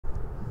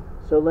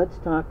So let's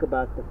talk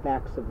about the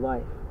facts of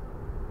life.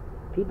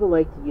 People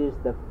like to use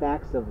the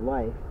facts of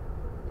life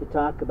to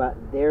talk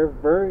about their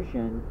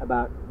version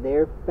about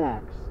their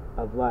facts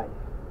of life.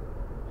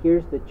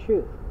 Here's the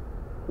truth.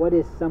 What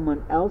is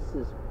someone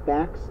else's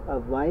facts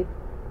of life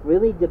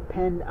really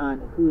depend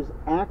on whose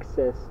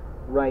access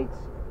rights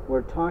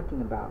we're talking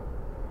about.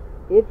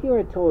 If you're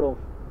a total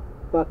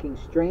fucking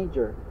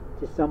stranger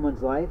to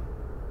someone's life,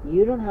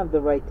 you don't have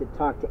the right to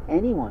talk to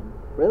anyone,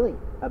 really,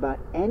 about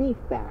any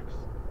facts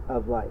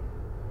of life.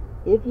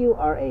 If you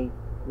are a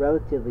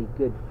relatively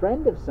good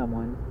friend of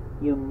someone,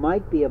 you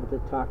might be able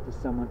to talk to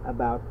someone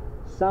about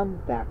some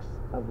facts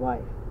of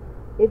life.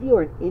 If you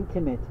are an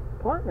intimate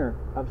partner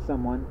of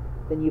someone,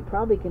 then you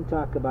probably can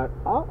talk about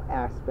all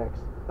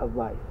aspects of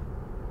life.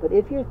 But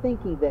if you're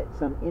thinking that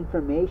some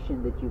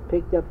information that you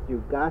picked up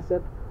through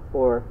gossip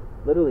or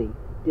literally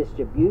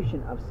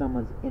distribution of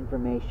someone's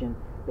information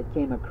that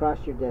came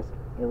across your desk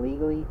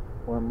illegally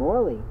or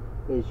morally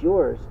is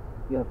yours,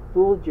 you have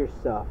fooled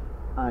yourself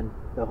on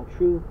the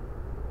true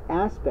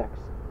aspects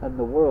of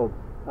the world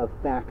of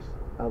facts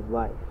of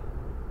life.